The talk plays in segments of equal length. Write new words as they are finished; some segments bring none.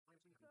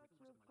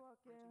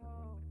fucking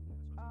hoe.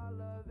 I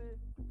love it.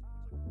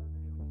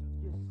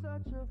 You're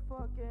such a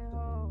fucking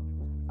hoe.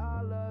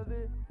 I love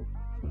it.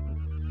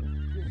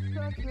 You're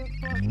such a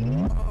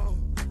fucking hoe.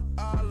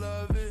 I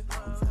love it.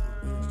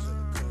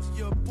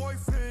 Your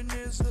boyfriend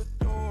is a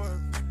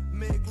dork.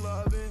 Make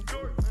loving.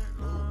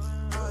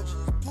 I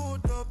just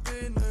pulled up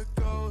in the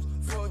ghost.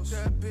 Fucked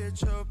that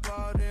bitch up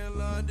out in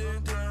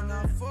London. Then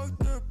I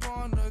fucked up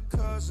on a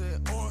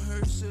cousin or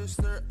her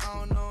sister. I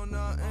don't know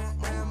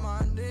nothing. And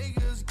my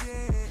niggas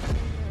getting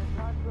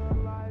like a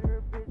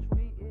lighter, bitch.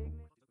 We ignorant.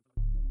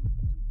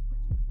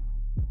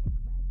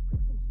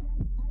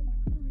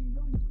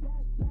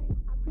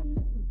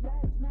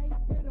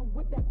 Hit him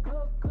with that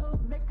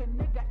good, make a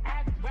nigga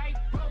act right.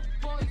 Broke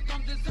boys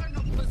don't deserve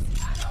no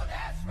pussy. I know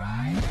that's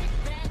right. Big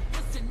bag,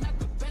 listen, not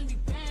the belly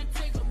band.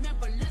 Take a man,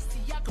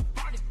 Balenciaga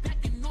brought it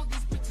back, and all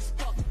these bitches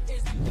fuck.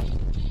 It's big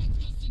bag,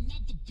 listen,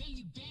 not the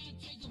belly band.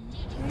 Take a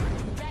man,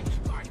 back,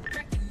 brought it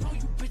back, and all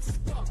you bitches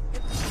fuck.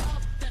 If it's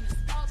up, then it's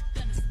up,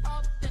 then it's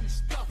up, then it's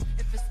stuff.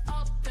 If it's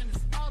up, then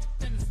it's up,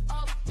 then it's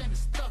up, then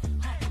it's stuff.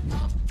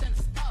 Up, then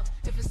it's up.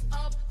 If it's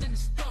up, then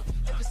it's stuff.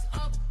 If it's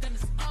up, then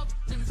it's up,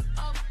 then it's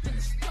up, then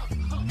it's stuff.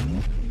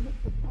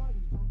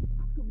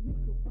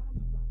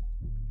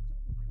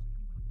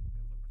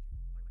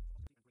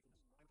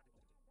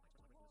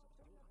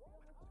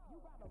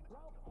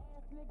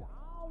 Nigga, I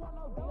don't want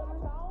no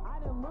dealings. I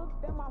done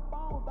looked at my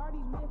phone, 30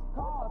 missed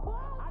calls.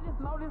 I just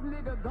know this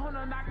nigga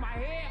gonna knock my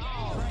head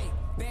off. Break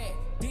that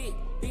dick,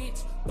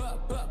 bitch,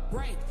 but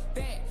break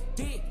that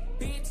dick,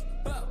 bitch,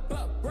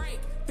 but break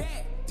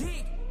that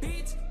dick,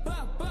 bitch,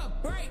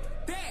 but break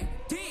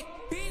that dick,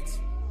 bitch.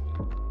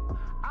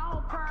 I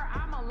don't purr,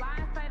 I'm a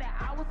lie, say that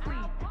I was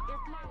asleep.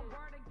 It's my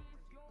word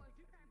against yours.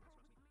 You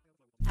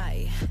can't.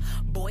 Aye,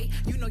 boy,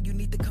 you know you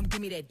need to come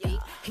give me that dick.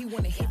 He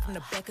wanna hit from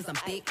the back cause I'm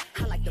thick.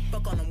 I like to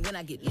fuck on him when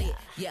I get lit.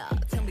 Yeah,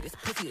 tell me this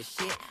pussy is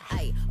shit.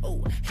 Aye,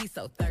 oh, he's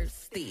so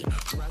thirsty.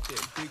 Rock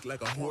that dick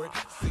like a horse.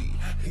 See,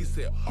 he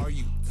said, are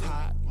you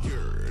tired?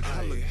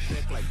 I look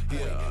back like,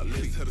 yeah,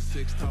 let's have a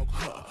sex talk,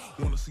 huh?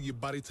 Wanna see your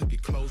body, take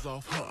your clothes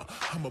off, huh?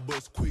 I'ma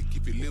bust quick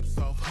if your lips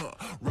off, huh?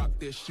 Rock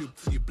that shit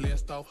till you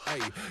blast off,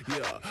 hey,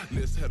 yeah,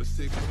 let's have a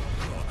sex talk,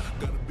 huh?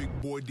 Got a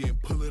big boy, then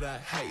pull it out,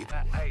 hey,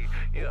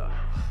 yeah.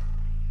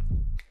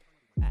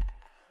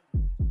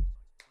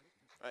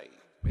 Hey,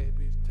 bad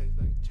bitch taste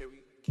like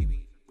cherry,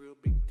 kiwi, real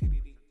big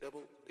titty,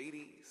 double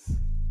DDs.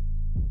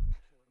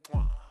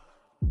 Mwah.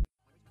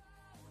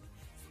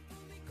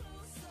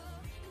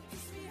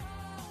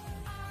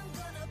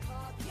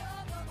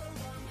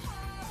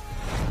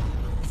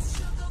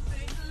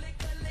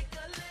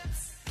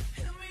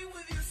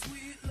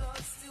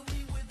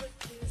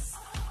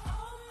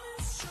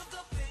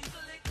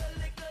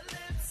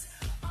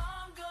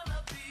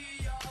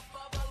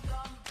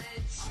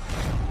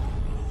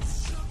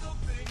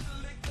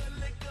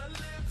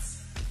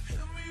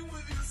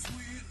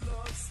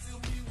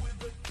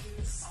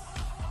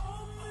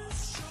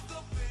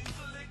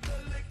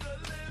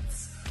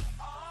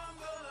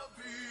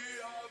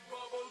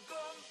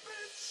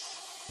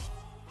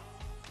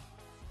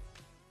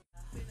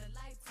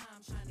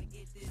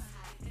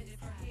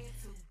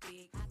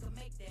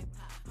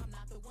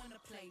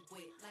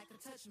 Like a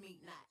touch me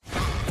not.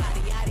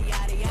 Body yaddy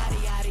yaddy yaddy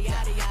yaddy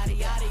yaddy yaddy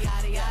yaddy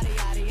yaddy yaddy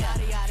yaddy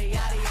yaddy yaddy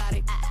yaddy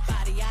yaddy.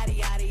 Body yaddy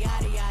yaddy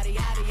yaddy yaddy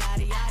yaddy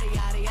yaddy yaddy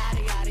yaddy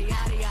yaddy yaddy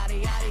yaddy yaddy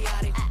yaddy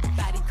yaddy.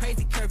 Body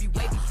crazy, curvy,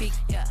 wavy, big,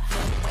 yeah,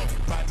 little wavy.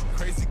 Body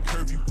crazy,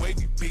 curvy,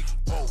 wavy, big,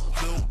 oh,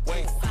 little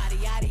wavy. Body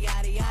yaddy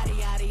yaddy yaddy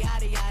yaddy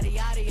yaddy yaddy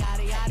yaddy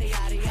yaddy yaddy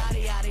yaddy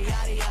yaddy yaddy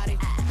yaddy yaddy.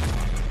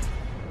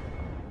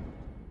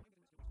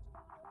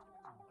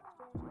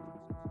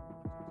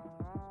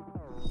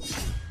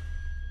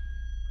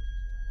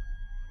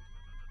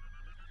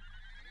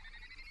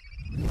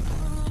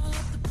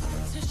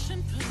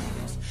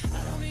 I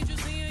don't need you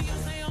seeing you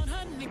stay on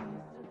her knee.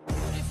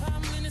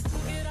 45 minutes to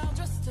get all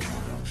dressed up.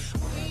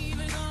 We ain't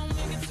even gonna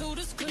make it to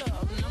this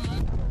club.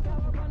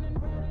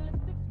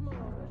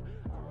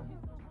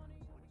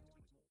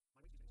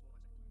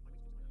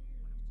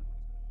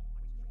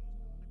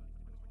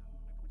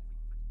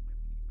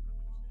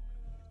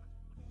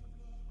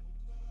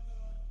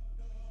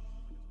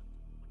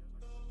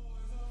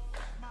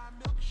 My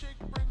milkshake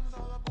brings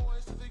all the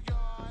boys to the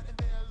yard, and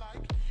they're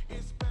like,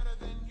 it's better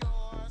than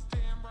yours.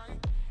 Damn right,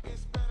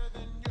 it's better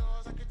than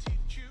yours. I could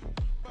teach you,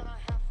 but I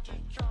have to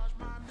charge.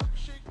 My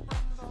milkshake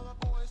brings all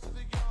the boys to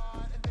the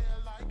yard, and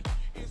they're like,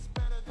 it's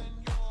better than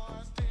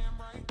yours. Damn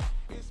right,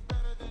 it's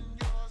better than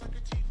yours. I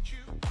could teach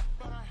you,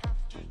 but I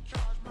have to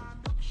charge. My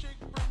milkshake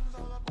brings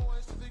all the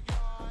boys to the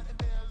yard, and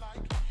they're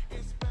like,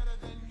 it's better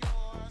than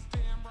yours.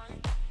 Damn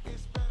right,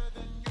 it's better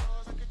than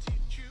yours. I could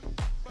teach you,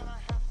 but I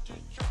have to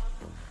charge.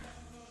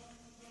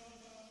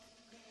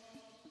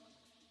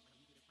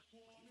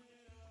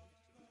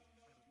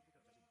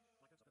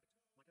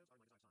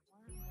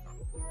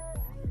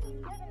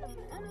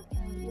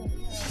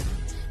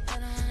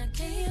 But I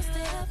can't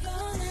stay up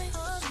all night.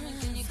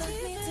 Can you keep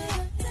me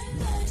till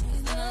daylight?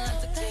 Then I'll have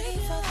to pay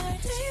for that.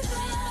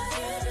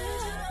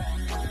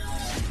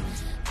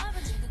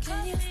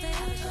 Can you stay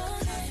up all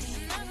night?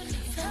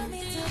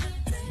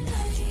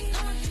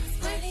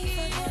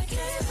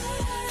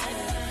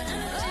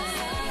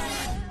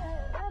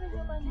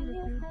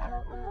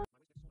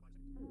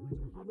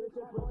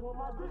 Press on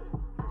my dick.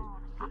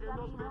 Sitting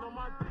no spin on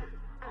my dick.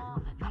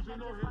 Using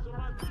no hands on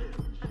my dick.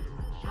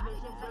 She knows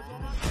some flex on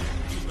my dick.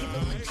 She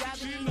know it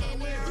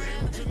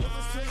tonight.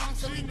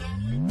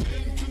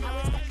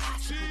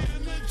 She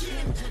in the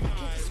gym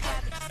tonight.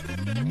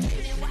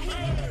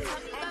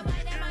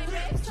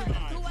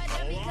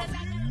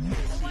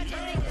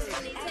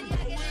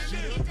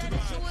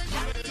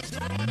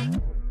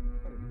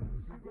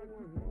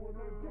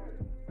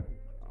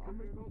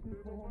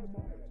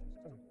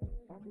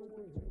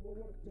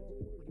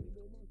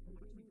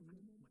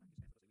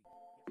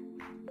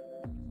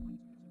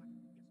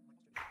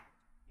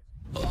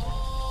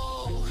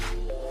 Oh,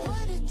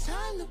 what a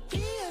time to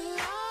be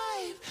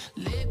alive.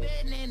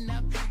 Living in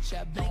a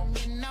picture,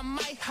 blinking on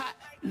my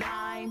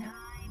hotline.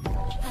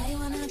 I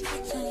wanna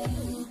touch on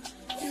you.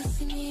 You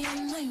see me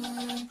in my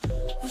room.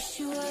 Wish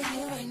you were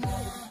here right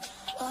now.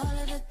 All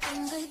of the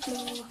things I do.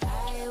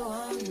 I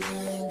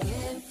wanna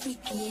get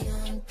freaky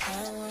on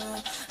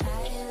camera. I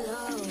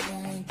love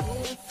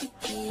get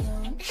freaky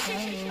on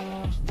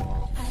camera.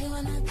 I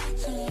wanna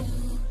touch on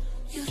you.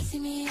 You see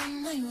me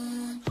in my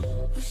room.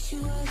 Wish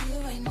you were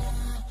here right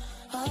now.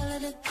 All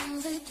of the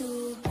things I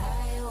do.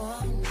 I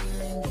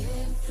wanna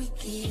get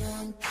freaky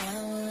on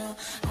camera.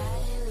 I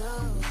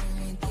love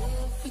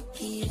get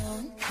freaky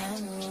on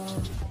camera.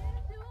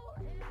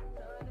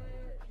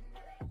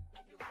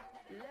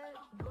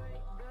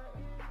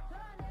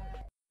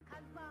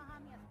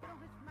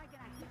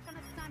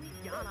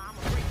 I'm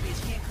a great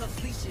bitch, handcuffs,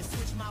 leashes,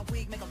 switch my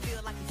wig, make him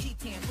feel like a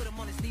G10. Put him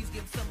on his knees,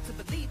 give him something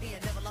to believe in.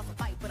 Never lost a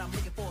fight, but I'm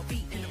looking for a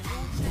beat. In the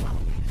room,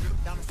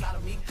 down inside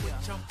of me, quick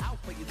jump out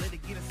for you, let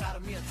it get inside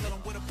of me and tell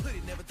him where to put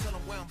it. Never tell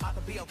him where I'm about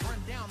to be. I'll run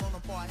down on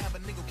him before I have a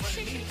nigga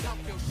running me. Talk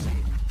your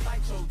shit,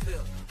 bite your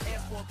lip.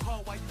 Ask for a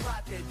call while you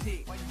ride that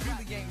dick. You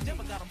really ain't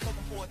never got him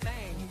poking for a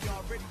thing. He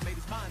already made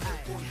his mind up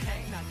before he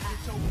came. Now get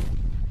your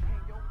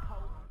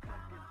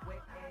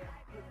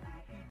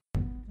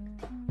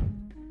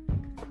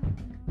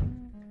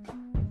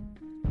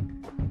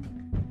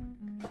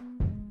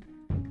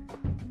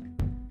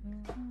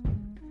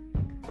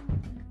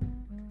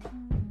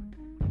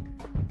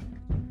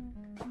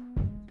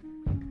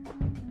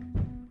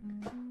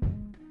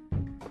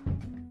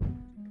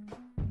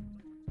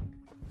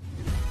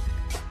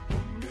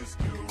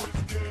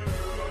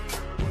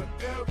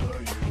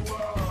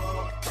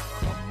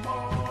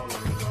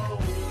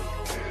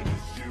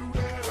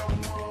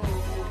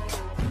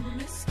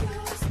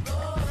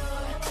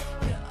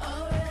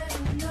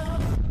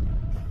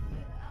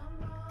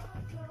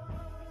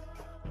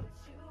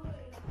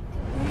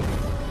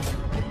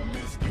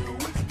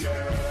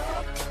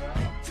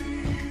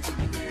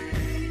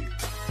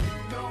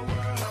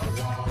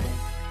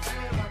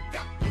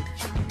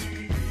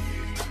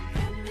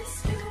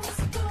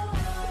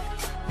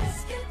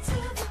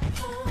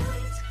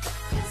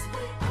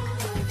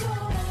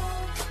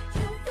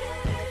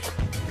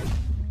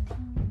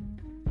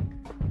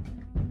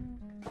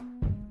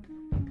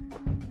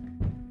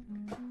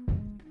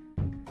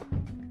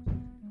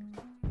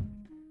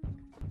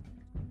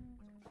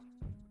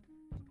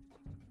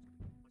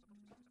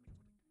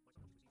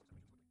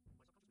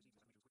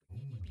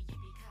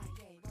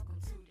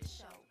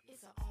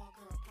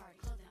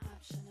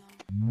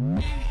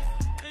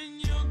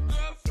And your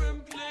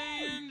girlfriend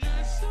playing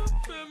dress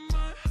up at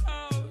my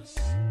house.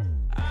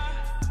 I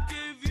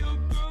gave your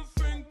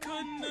girlfriend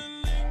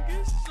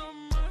cunnilingus on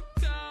my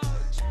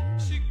couch.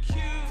 She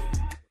cute,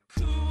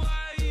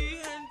 kawaii,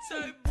 and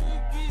type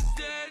boobies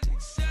that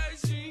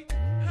excite me.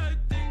 I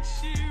think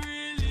she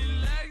really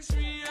likes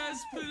me as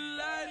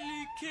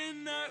politely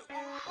can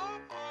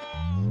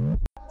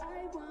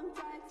I won't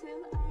die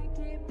till I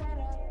get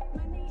better.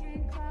 Money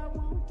and clout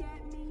won't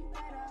get me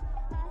better.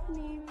 I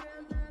need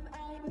real love, I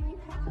need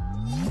help.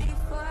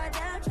 Before I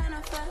die,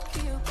 tryna fuck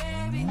you,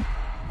 baby.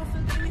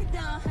 Hopefully we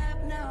don't have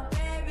no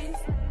babies.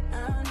 I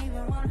don't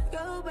even wanna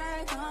go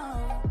back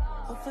home.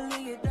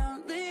 Hopefully you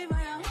don't leave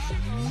my home.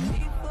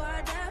 Before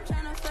I die,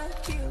 tryna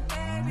fuck you,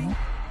 baby.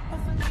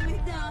 Hopefully we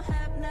don't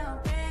have no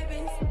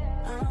babies.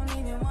 I don't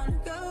even wanna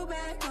go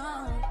back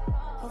home.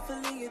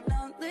 Hopefully you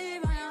don't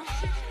leave my home.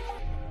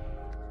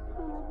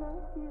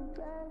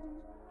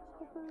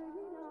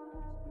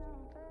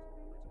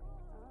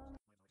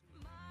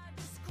 My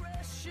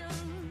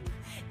discretion,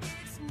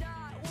 it's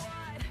not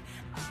what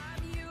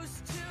I'm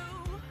used to.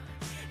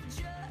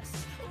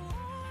 Just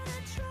wanna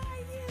try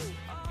you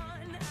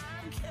on.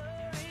 I'm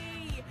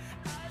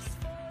curious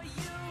for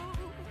you.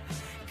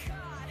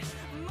 Caught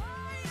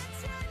my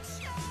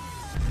attention.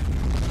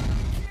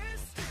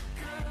 Kissed a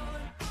girl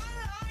and I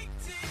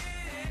liked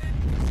it.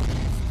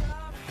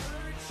 Stop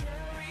her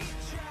cherry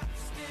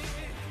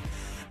chapstick.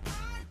 I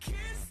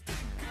kissed a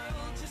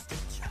girl just to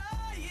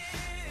try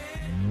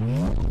it.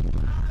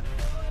 My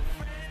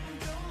boyfriend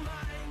don't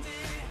mind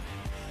it.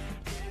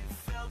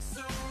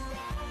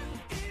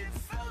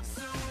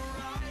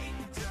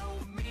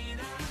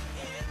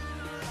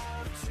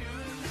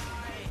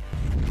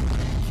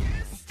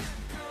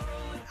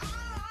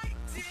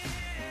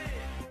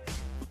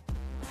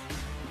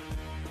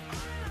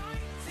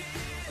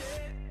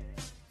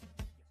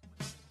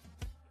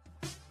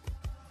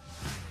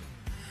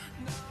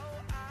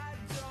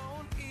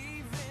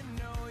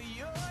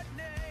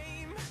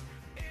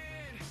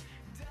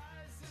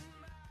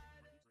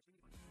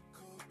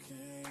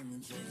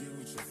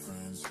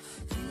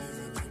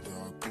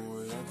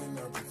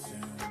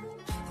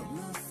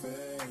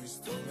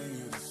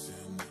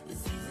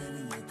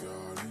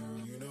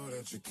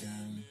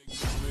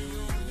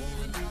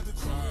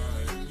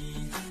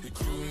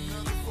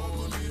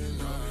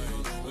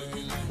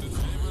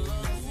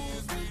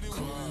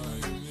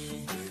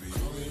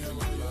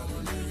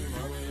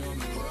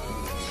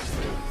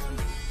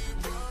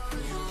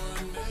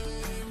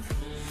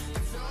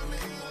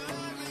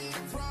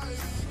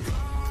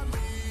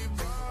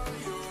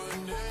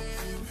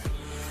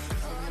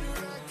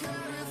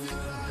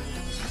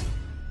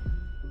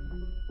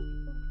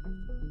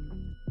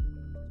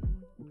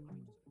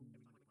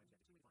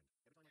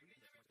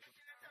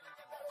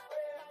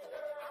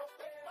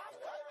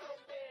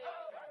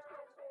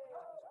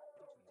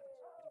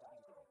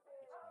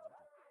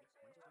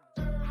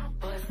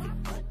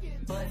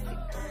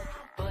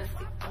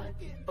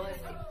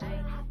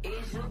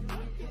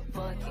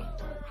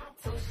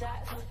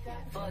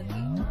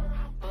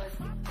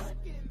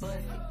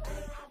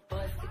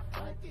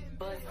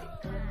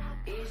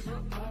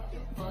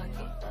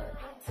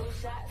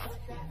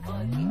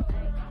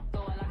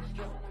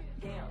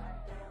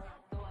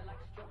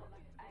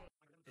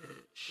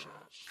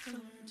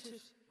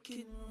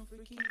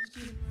 freaky G.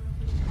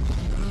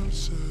 Never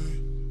say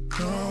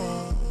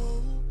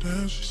no.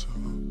 Damn, she's so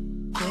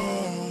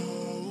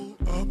cold.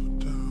 Up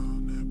and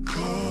down that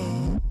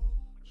pole.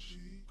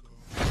 She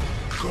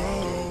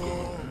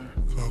go.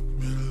 Fuck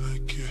me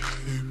like you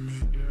hate me.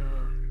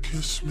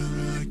 Kiss me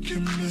like you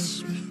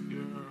miss me.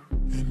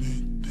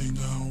 Anything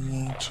I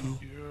want to.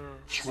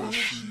 That's why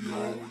she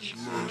always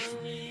loves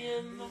me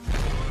in the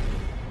morning.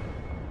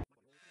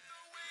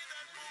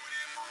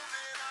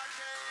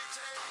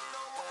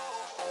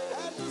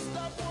 Had to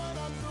stop what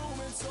I'm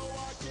doing so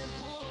I can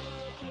pull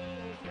her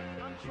close.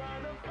 I'm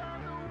trying to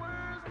find the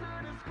words to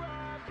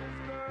describe this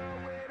girl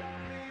without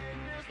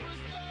being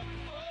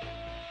disrespectful.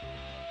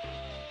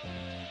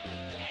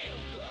 Damn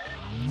girl.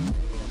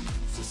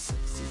 It's a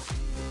sexy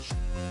bitch.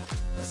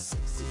 A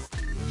sexy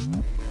bitch.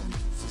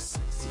 It's a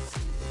sexy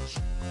bitch.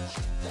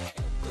 Damn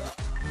girl.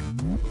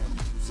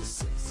 It's a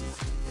sexy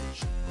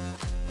bitch.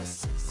 A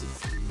sexy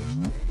bitch.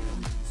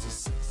 It's a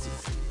sexy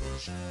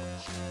bitch.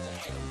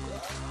 Damn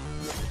girl.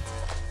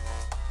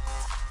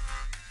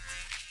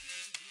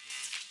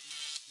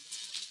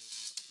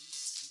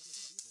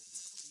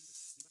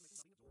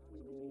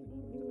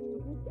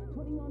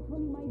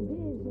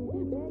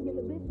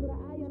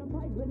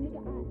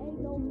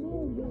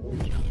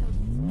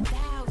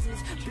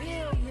 Thousands,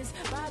 billions,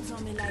 vibes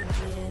on me like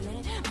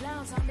billion,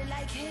 blondes on me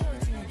like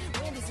Hilton,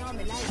 Wendy's on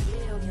me like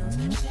billions,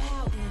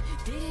 shouting,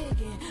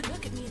 digging,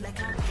 look at me like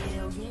I'm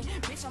alien,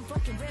 bitch I'm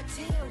fucking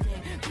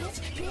reptilian, bitch,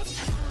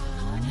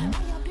 all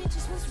y'all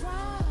bitches was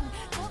wrong,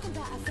 talking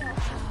about I felt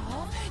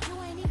off, you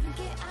ain't even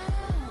get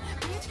on,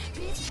 bitch,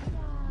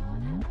 all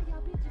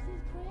y'all bitches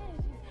is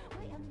precious,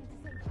 wait I meant to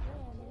say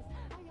jealous,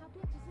 all y'all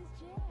bitches is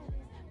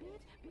jealous,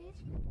 bitch.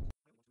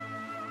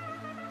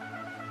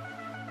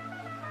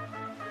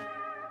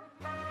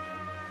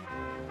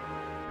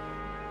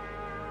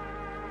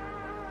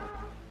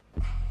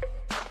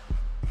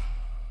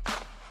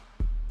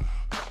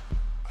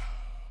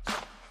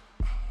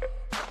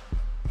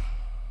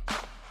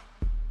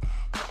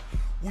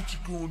 What you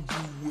gonna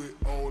do with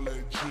all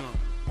that junk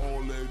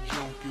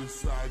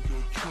inside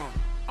your trunk?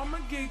 I'ma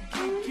get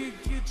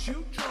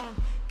you drunk,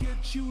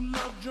 get you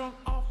love drunk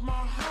off my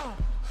hump,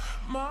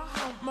 my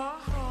hump, my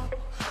hump,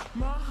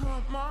 my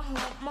hump, my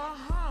hump, my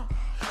hump,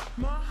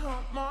 my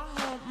hump, my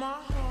hump,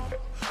 my hump,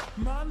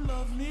 my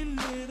lovely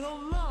little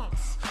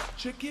lumps.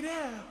 Check it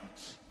out.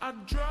 I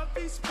drive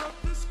these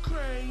brothers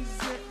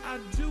crazy. I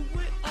do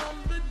it on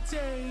the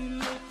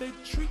daily. They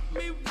treat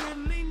me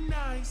really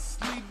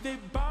nicely. They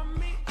buy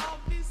me all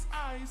these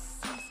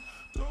ices.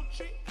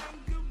 Dolce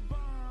and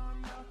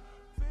Gabbana,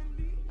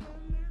 Fendi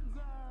and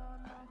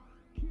Ladonna,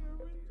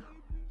 Karen,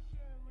 baby,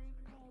 sharing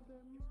all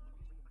them.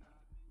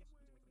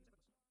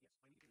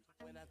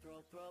 When I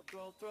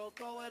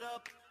throw it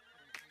up,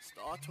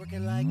 start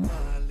twerking like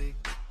Miley.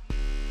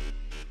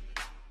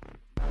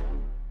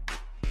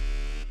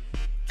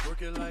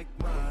 Twerking like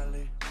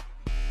Miley.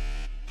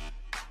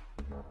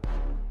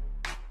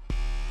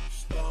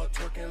 Start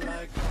twerking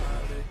like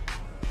Miley.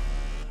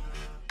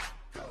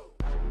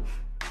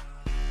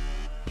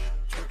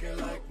 Twerking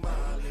like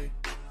Miley.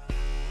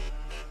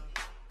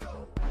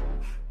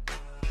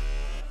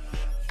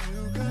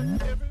 You got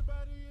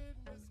everybody in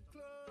this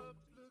club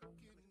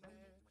looking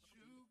at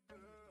you,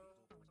 girl.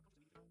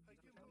 How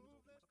you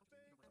move that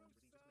thing from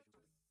side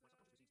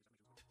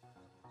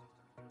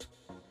to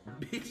side.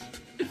 Bitch.